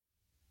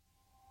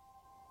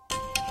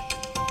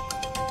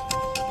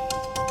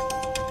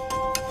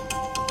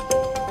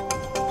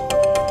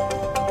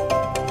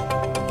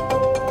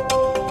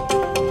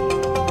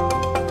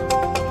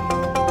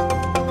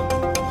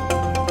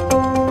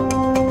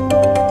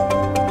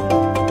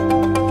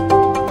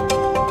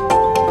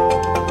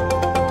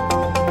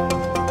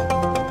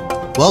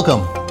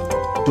Welcome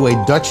to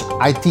a Dutch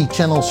IT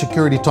channel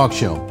security talk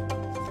show.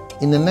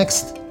 In the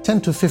next 10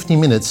 to 15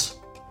 minutes,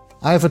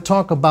 I have a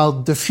talk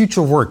about the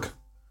future of work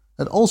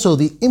and also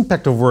the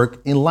impact of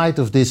work in light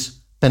of this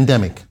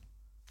pandemic.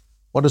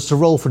 What is the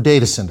role for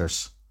data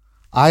centers?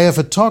 I have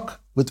a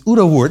talk with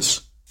Udo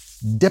Woerts,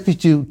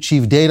 Deputy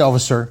Chief Data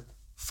Officer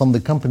from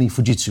the company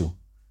Fujitsu.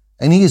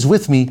 And he is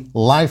with me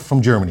live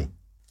from Germany.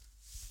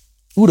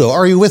 Udo,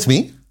 are you with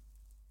me?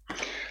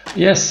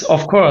 Yes,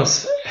 of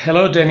course.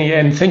 Hello, Danny,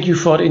 and thank you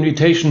for the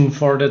invitation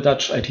for the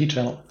Dutch IT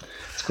channel.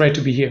 It's great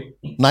to be here.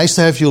 Nice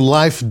to have you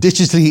live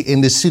digitally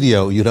in the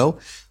studio, Udo.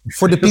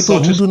 For the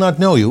people who do not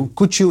know you,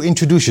 could you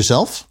introduce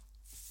yourself?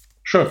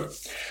 Sure.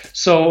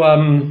 So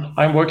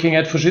I'm working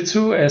at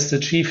Fujitsu as the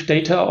Chief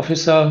Data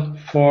Officer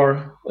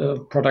for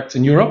products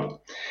in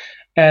Europe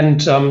and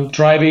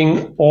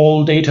driving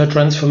all data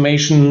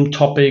transformation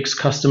topics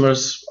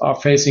customers are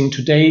facing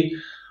today,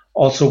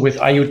 also with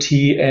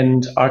IoT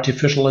and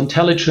artificial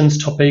intelligence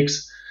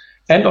topics,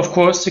 and of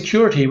course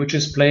security, which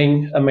is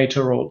playing a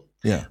major role.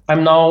 Yeah.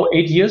 I'm now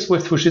 8 years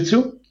with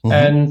Fujitsu,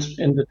 and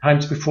in the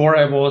times before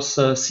I was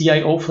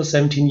CIO for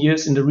 17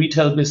 years in the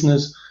retail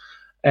business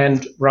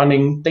and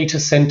running data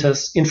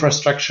centers,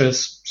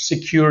 infrastructures,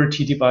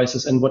 security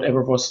devices, and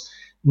whatever was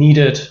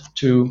needed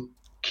to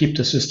keep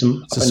the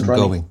system up and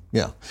running. Going.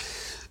 Yeah.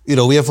 You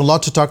know, we have a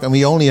lot to talk and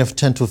we only have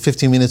 10 to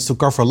 15 minutes to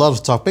cover a lot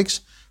of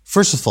topics.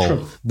 First of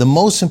all, the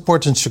most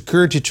important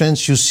security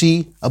trends you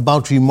see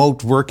about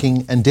remote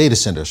working and data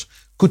centers.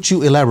 Could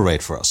you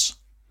elaborate for us?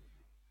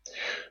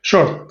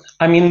 Sure.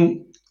 I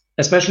mean,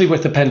 especially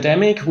with the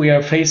pandemic, we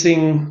are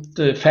facing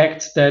the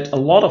fact that a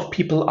lot of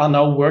people are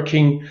now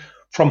working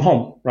from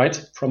home, right?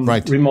 From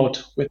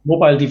remote with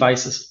mobile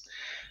devices.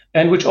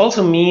 And which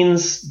also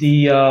means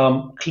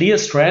the clear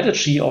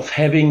strategy of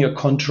having a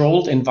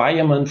controlled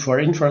environment for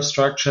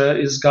infrastructure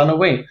is gone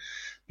away.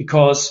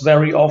 Because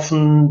very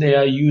often they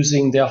are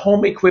using their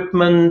home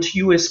equipment,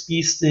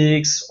 USB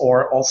sticks,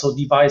 or also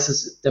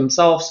devices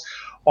themselves,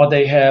 or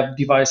they have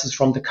devices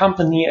from the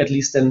company, at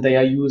least then they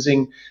are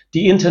using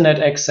the internet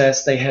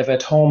access they have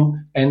at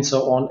home, and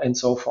so on and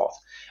so forth.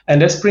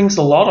 And this brings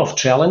a lot of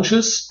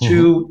challenges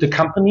to the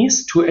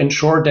companies to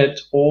ensure that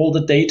all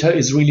the data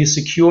is really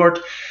secured.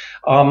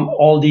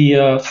 All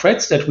the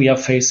threats that we are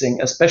facing,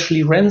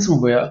 especially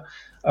ransomware,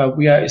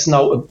 is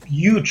now a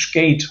huge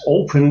gate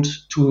opened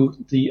to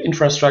the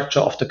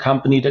infrastructure of the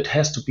company that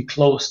has to be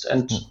closed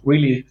and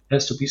really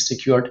has to be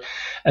secured.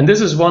 And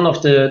this is one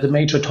of the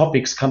major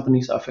topics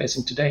companies are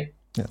facing today.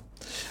 Yeah.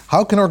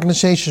 How can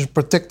organizations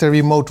protect their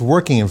remote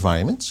working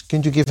environments?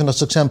 Can you give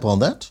us an example on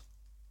that?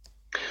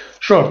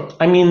 Sure.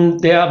 I mean,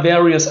 there are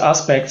various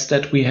aspects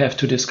that we have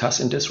to discuss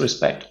in this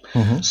respect.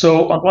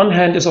 So on one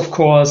hand is, of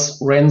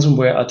course,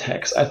 ransomware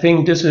attacks. I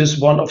think this is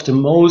one of the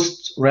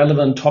most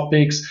relevant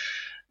topics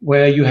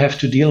where you have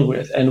to deal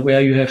with and where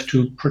you have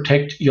to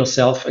protect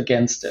yourself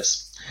against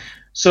this.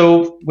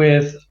 So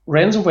with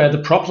ransomware, the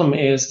problem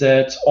is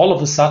that all of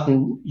a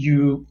sudden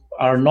you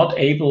are not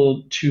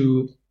able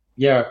to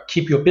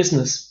keep your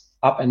business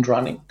up and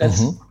running.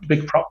 That's a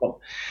big problem.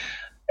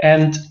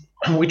 And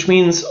which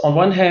means on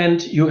one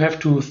hand, you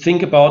have to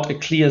think about a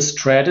clear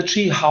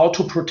strategy, how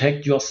to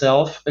protect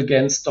yourself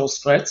against those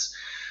threats.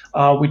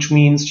 Which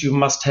means you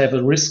must have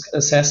a risk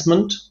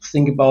assessment.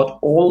 Think about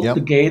all the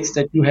gates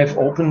that you have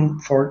open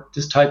for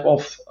this type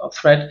of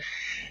threat.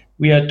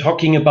 We are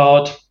talking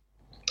about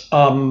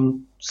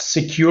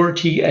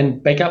security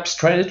and backup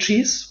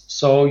strategies.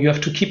 So you have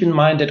to keep in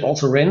mind that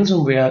also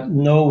ransomware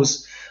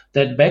knows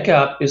that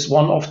backup is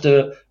one of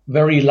the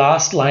very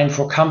last line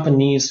for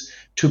companies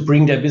to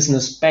bring their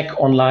business back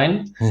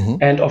online.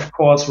 And of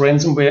course,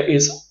 ransomware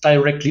is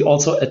directly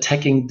also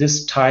attacking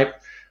this type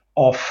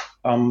of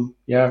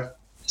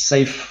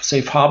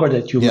safe harbor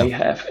that you may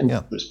have in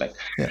that respect.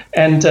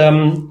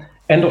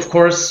 And of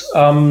course,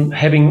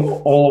 having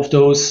all of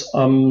those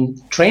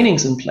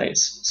trainings in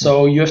place.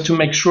 So you have to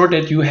make sure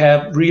that you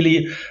have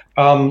really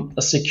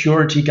a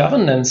security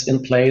governance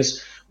in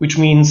place, which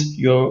means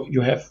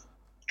you have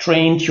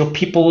trained your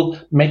people,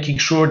 making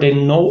sure they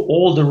know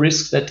all the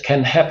risks that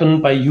can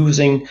happen by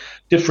using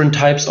different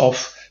types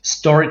of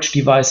storage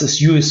devices,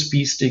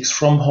 USB sticks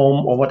from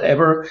home or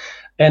whatever,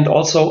 and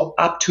also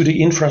up to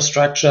the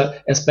infrastructure,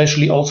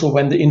 especially also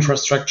when the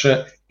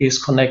infrastructure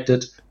is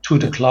connected to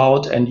the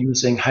cloud and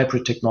using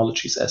hybrid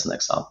technologies as an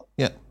example.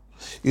 Yeah.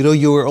 You know,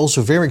 you are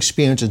also very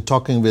experienced in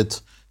talking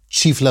with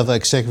chief-level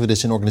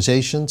executives in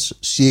organizations,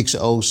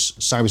 CXOs,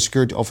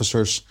 cybersecurity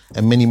officers,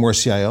 and many more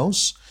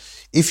CIOs.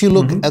 If you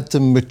look at the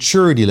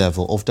maturity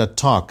level of that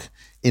talk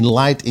in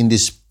light in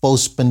this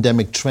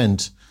post-pandemic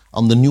trend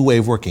on the new way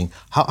of working,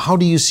 how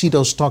do you see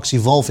those talks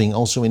evolving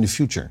also in the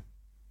future?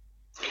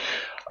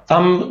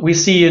 We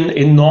see an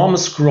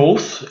enormous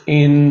growth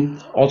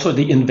in also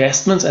the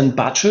investments and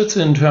budgets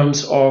in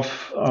terms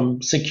of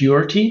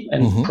security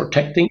and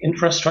protecting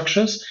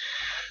infrastructures.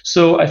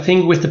 So I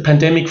think with the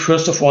pandemic,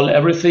 first of all,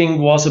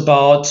 everything was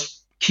about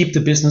keep the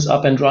business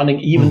up and running,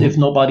 even if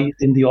nobody is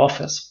in the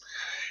office.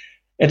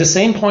 At the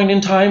same point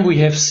in time, we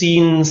have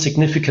seen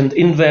significant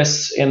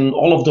invests in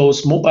all of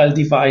those mobile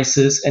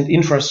devices and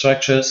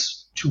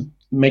infrastructures to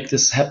make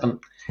this happen.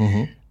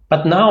 Mm-hmm.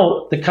 But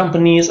now the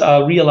companies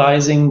are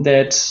realizing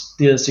that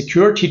the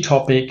security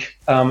topic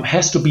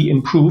has to be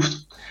improved.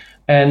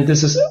 And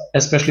this is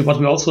especially what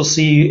we also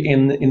see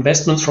in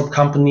investments from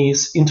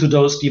companies into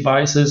those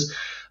devices.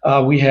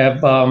 We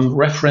have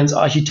reference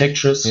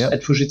architectures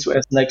at Fujitsu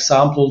as an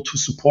example to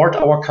support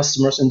our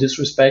customers in this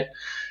respect,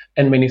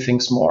 and many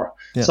things more.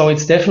 Yeah. So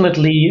it's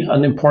definitely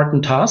an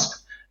important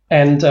task,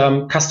 and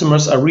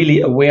customers are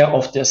really aware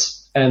of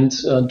this and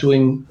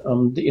doing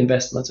the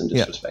investments in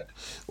this respect.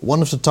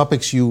 One of the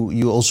topics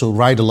you also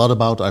write a lot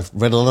about, I've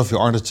read a lot of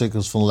your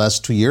articles from the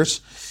last 2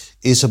 years,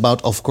 is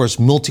about, of course,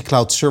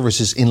 multi-cloud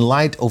services in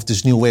light of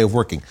this new way of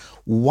working.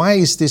 Why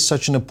is this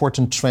such an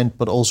important trend,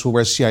 but also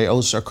where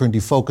CIOs are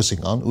currently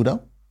focusing on,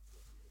 Udo?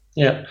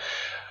 Yeah.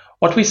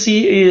 What we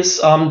see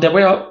is there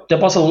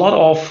was a lot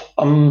of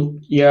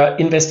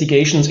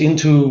investigations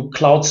into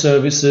cloud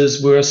services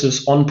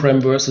versus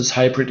on-prem versus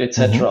hybrid,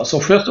 etc. Mm-hmm.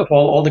 So first of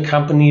all the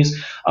companies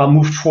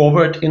moved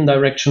forward in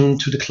direction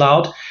to the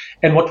cloud.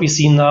 And what we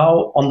see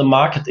now on the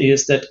market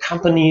is that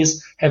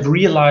companies have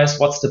realized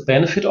what's the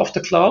benefit of the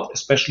cloud,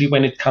 especially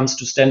when it comes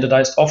to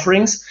standardized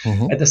offerings.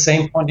 Mm-hmm. At the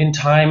same point in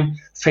time,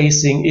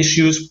 facing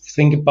issues,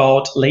 think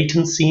about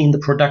latency in the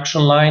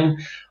production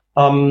line,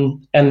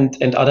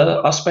 and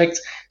other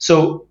aspects.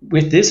 So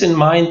with this in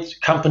mind,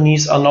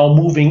 companies are now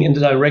moving in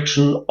the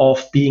direction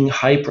of being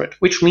hybrid,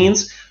 which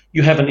means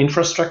you have an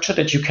infrastructure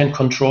that you can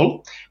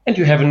control, and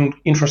you have an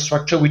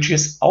infrastructure which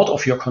is out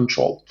of your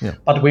control. Yeah.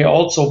 But where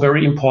also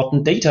very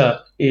important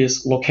data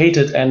is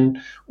located, and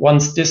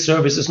once this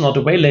service is not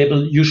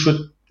available,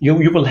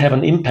 you will have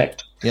an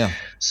impact. Yeah.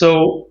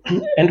 So,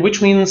 and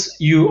which means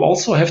you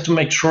also have to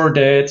make sure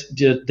that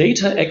the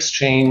data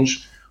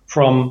exchange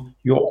from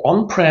your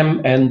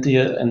on-prem and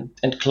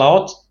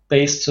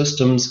cloud-based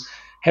systems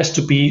has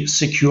to be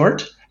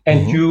secured,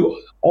 and you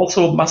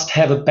also must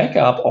have a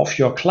backup of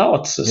your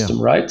cloud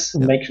system, right? So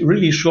make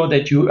really sure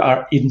that you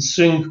are in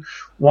sync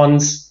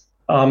once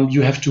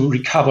you have to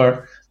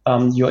recover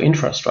your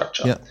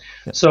infrastructure. Yeah.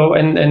 Yeah. So,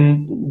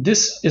 and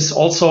this is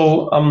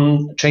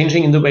also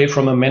changing in the way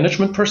from a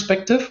management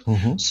perspective.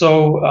 Mm-hmm.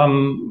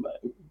 So,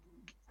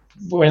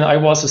 when I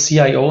was a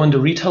CIO in the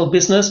retail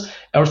business,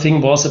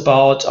 everything was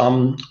about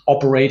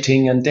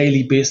operating and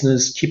daily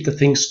business, keep the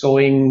things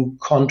going,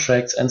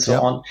 contracts, and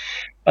so on.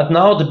 But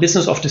now the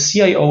business of the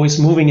CIO is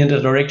moving in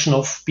the direction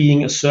of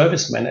being a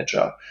service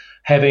manager,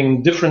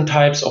 having different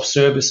types of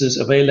services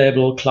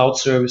available, cloud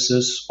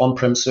services,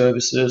 on-prem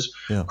services,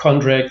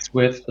 contracts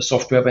with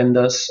software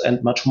vendors,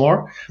 and much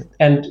more,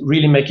 and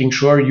really making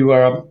sure you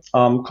are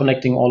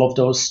connecting all of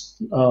those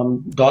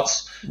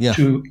dots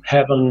to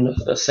have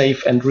a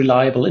safe and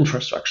reliable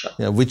infrastructure.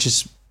 Yeah, which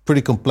is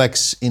pretty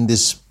complex in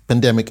this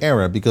pandemic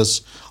era,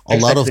 because a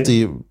lot of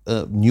the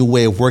new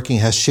way of working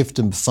has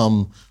shifted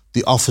from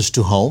the office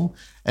to home,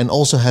 and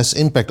also has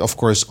impact, of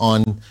course,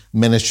 on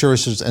managed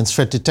services and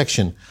threat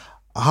detection.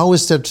 How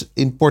is that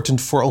important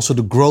for also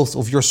the growth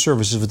of your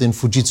services within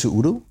Fujitsu,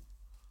 Udo?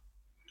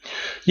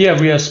 Yeah,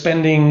 we are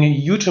spending a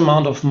huge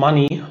amount of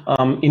money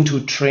into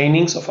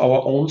trainings of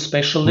our own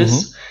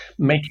specialists,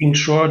 making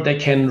sure they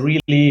can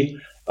really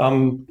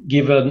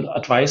give an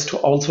advice to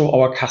also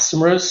our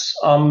customers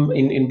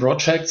in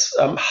projects,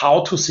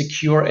 how to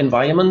secure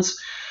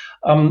environments.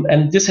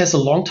 And this has a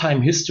long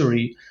time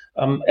history.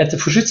 At the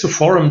Fujitsu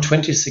Forum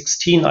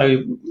 2016,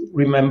 I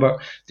remember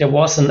there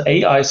was an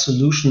AI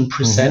solution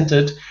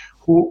presented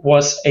who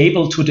was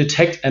able to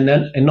detect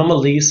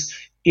anomalies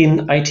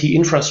in IT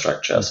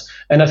infrastructures.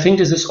 And I think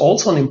this is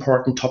also an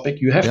important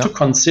topic. You have to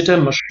consider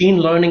machine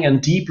learning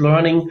and deep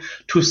learning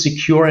to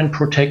secure and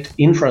protect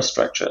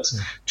infrastructures,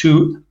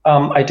 to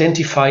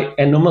identify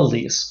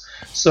anomalies.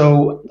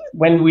 So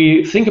when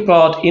we think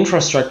about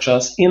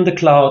infrastructures in the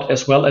cloud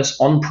as well as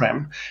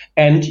on-prem,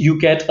 and you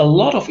get a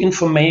lot of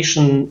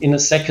information in a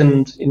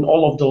second in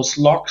all of those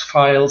log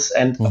files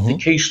and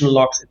application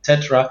logs,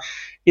 etc.,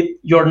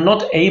 you're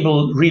not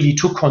able really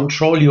to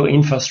control your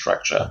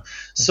infrastructure.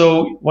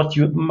 So what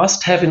you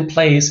must have in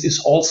place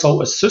is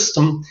also a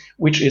system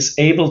which is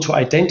able to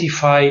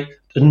identify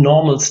the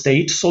normal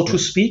state, so to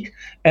speak,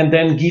 and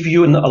then give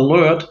you an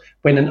alert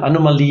when an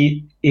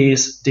anomaly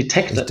is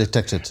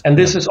detected. And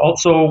this is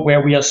also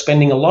where we are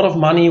spending a lot of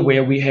money,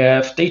 where we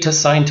have data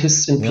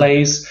scientists in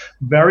place,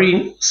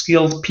 very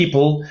skilled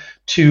people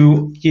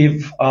to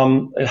give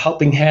a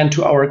helping hand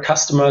to our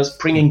customers,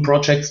 bringing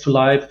projects to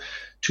life,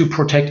 to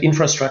protect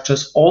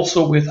infrastructures,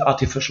 also with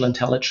artificial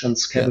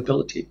intelligence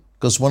capability.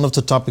 Because one of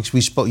the topics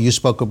you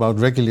spoke about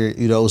regularly,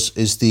 Udo,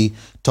 is the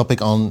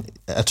topic on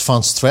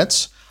advanced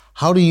threats.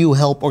 How do you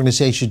help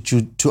organizations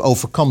to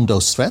overcome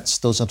those threats,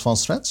 those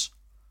advanced threats?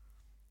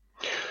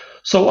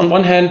 So on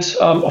one hand,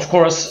 of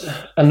course,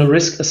 a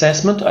risk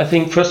assessment. I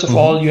think first of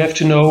all, you have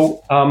to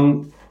know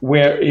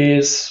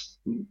where's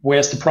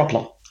the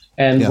problem,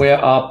 and where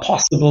are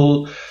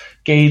possible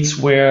gates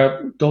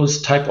where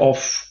those type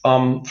of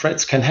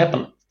threats can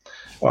happen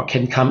or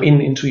can come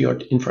into your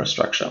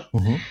infrastructure.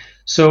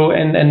 So,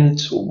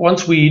 and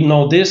once we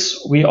know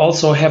this, we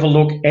also have a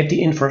look at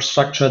the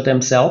infrastructure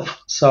themselves.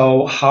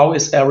 So how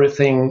is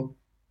everything,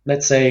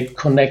 let's say,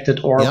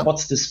 connected, or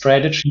what's the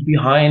strategy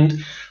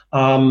behind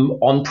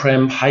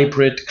on-prem,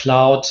 hybrid,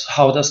 cloud?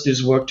 How does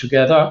this work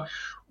together?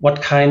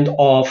 What kind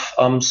of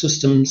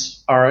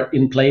systems are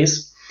in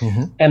place?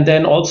 And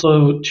then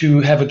also to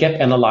have a gap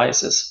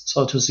analysis.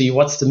 So to see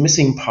what's the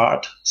missing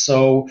part.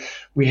 So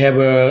we have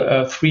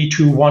a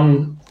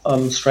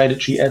 3-2-1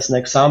 strategy as an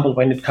example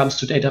when it comes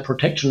to data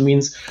protection,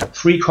 means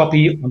 3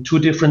 copy on 2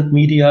 different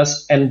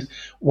medias and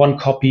 1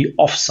 copy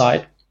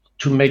offsite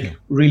to make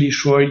really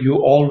sure you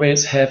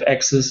always have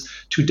access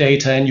to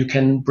data and you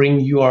can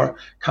bring your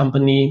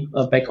company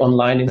back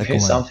online in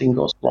case something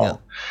goes wrong. Yeah.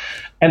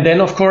 And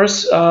then, of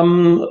course,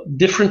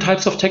 different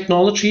types of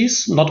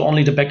technologies, not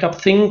only the backup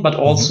thing, but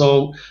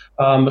also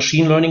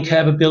machine learning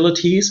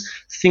capabilities.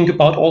 Think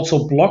about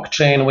also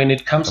blockchain when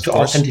it comes to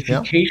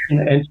authentication,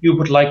 and you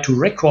would like to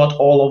record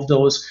all of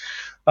those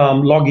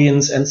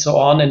logins and so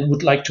on, and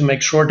would like to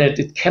make sure that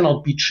it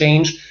cannot be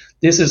changed.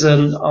 This is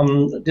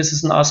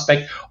an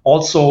aspect.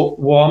 Also,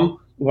 warm,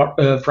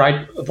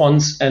 write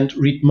once and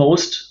read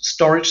most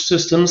storage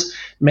systems,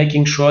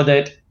 making sure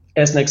that,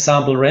 as an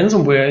example,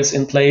 ransomware is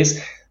in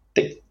place.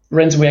 The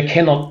ransomware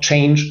cannot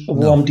change a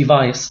warm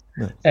device.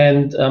 No.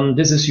 And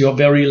this is your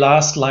very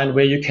last line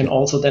where you can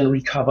also then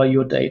recover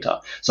your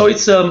data. So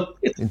it's a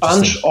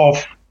bunch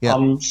of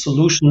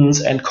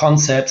solutions and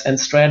concepts and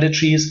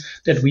strategies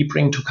that we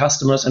bring to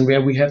customers and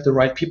where we have the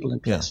right people in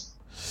place. Yeah.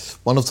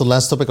 One of the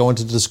last topics I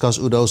wanted to discuss,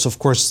 Udo, is of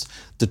course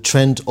the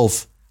trend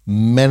of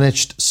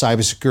managed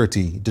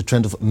cybersecurity, the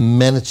trend of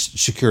managed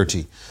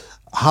security.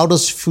 How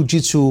does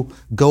Fujitsu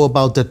go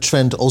about that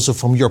trend also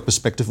from your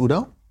perspective,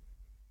 Udo?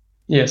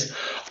 Yes,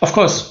 of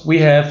course, we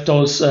have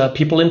those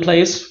people in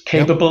place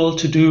capable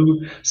to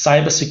do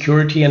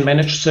cybersecurity and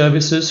managed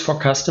services for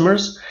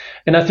customers.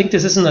 And I think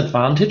this is an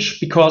advantage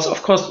because,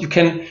 of course, you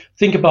can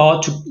think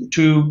about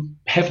to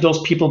have those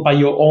people by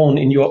your own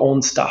in your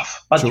own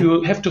stuff. But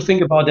you have to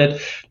think about that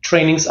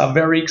trainings are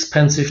very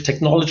expensive,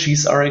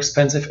 technologies are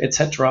expensive,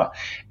 etc.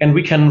 And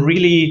we can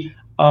really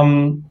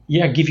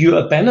give you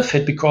a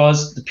benefit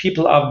because the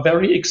people are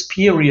very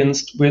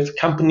experienced with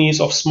companies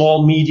of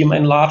small, medium,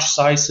 and large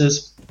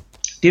sizes.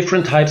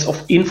 Different types of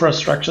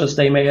infrastructures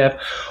they may have.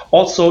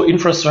 Also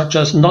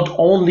infrastructures not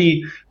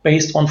only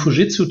based on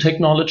Fujitsu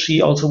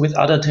technology, also with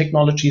other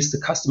technologies the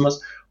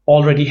customers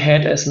already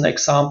had as an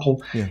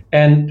example. Yeah.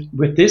 And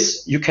with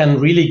this, you can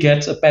really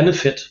get a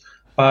benefit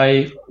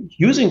by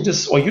using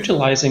this or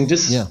utilizing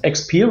this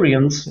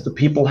experience the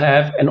people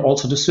have and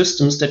also the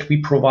systems that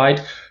we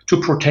provide to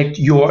protect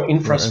your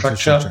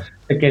infrastructure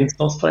against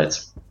those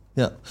threats.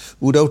 Yeah.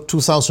 Udo,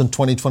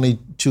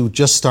 2022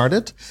 just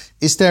started.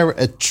 Is there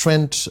a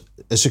trend,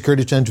 a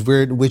security trend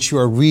which you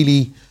are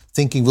really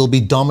thinking will be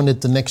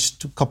dominant the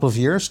next couple of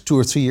years, 2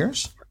 or 3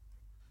 years?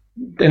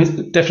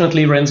 Then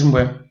definitely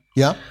ransomware.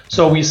 Yeah.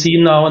 So we see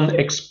now an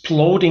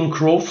exploding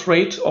growth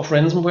rate of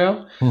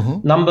ransomware.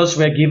 Numbers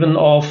were given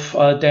of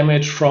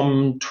damage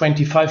from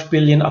 25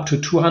 billion up to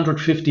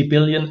 250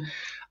 billion.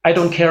 I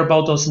don't care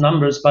about those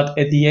numbers, but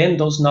at the end,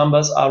 those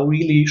numbers are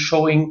really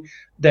showing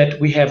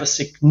that we have a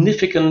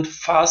significant,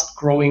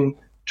 fast-growing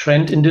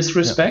trend in this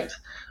respect.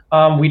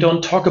 We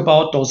don't talk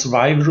about those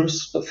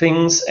virus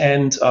things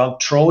and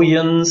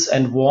Trojans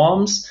and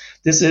worms.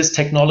 This is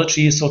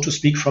technology, so to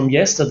speak, from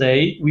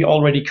yesterday. We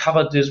already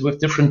covered this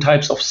with different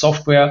types of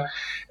software,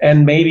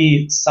 and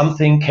maybe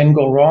something can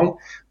go wrong.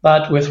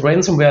 But with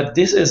ransomware,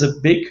 this is a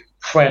big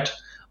threat.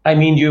 I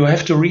mean, you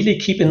have to really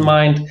keep in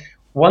mind,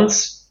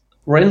 once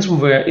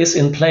ransomware is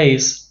in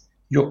place,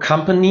 your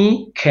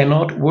company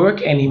cannot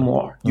work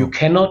anymore. You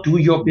cannot do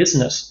your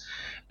business.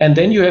 And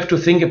then you have to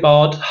think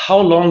about how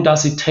long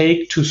does it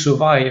take to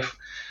survive.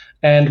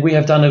 And we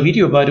have done a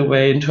video, by the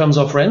way, in terms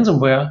of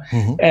ransomware.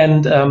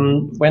 And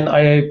when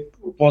I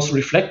was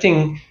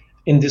reflecting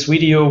in this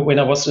video, when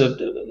I was a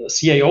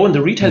CIO in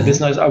the retail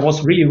business, I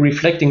was really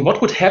reflecting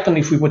what would happen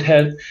if we would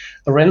have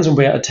a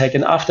ransomware attack.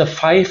 And after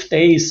 5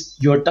 days,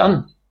 you're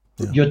done.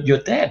 You're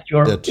dead.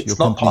 It's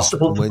not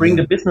possible to bring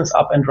the business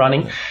up and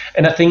running.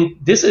 And I think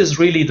this is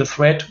really the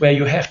threat where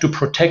you have to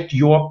protect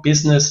your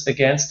business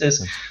against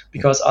this,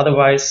 because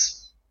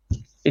otherwise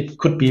it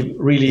could be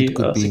really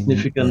a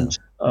significant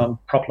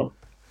problem.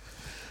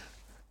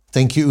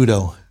 Thank you,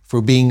 Udo,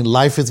 for being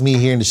live with me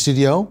here in the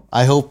studio.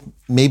 I hope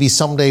maybe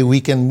someday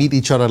we can meet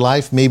each other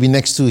live, maybe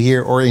next to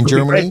here or in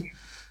Germany.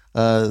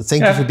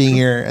 Thank you for being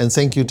here, and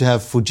thank you to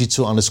have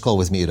Fujitsu on this call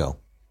with me, Udo.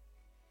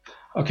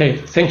 Okay,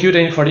 thank you,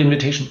 Danny, for the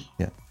invitation.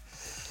 Yeah.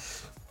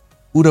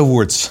 Udo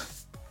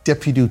Woerts,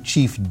 Deputy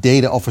Chief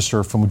Data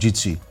Officer from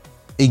Fujitsu,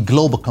 a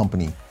global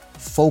company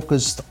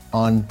focused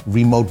on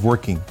remote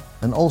working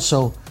and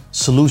also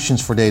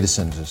solutions for data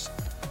centers.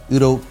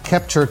 Udo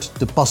captured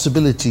the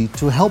possibility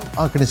to help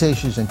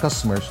organizations and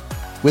customers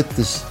with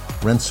this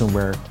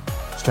ransomware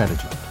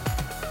strategy.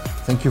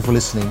 Thank you for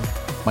listening.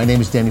 My name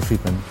is Danny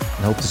Friedman,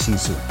 and I hope to see you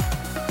soon.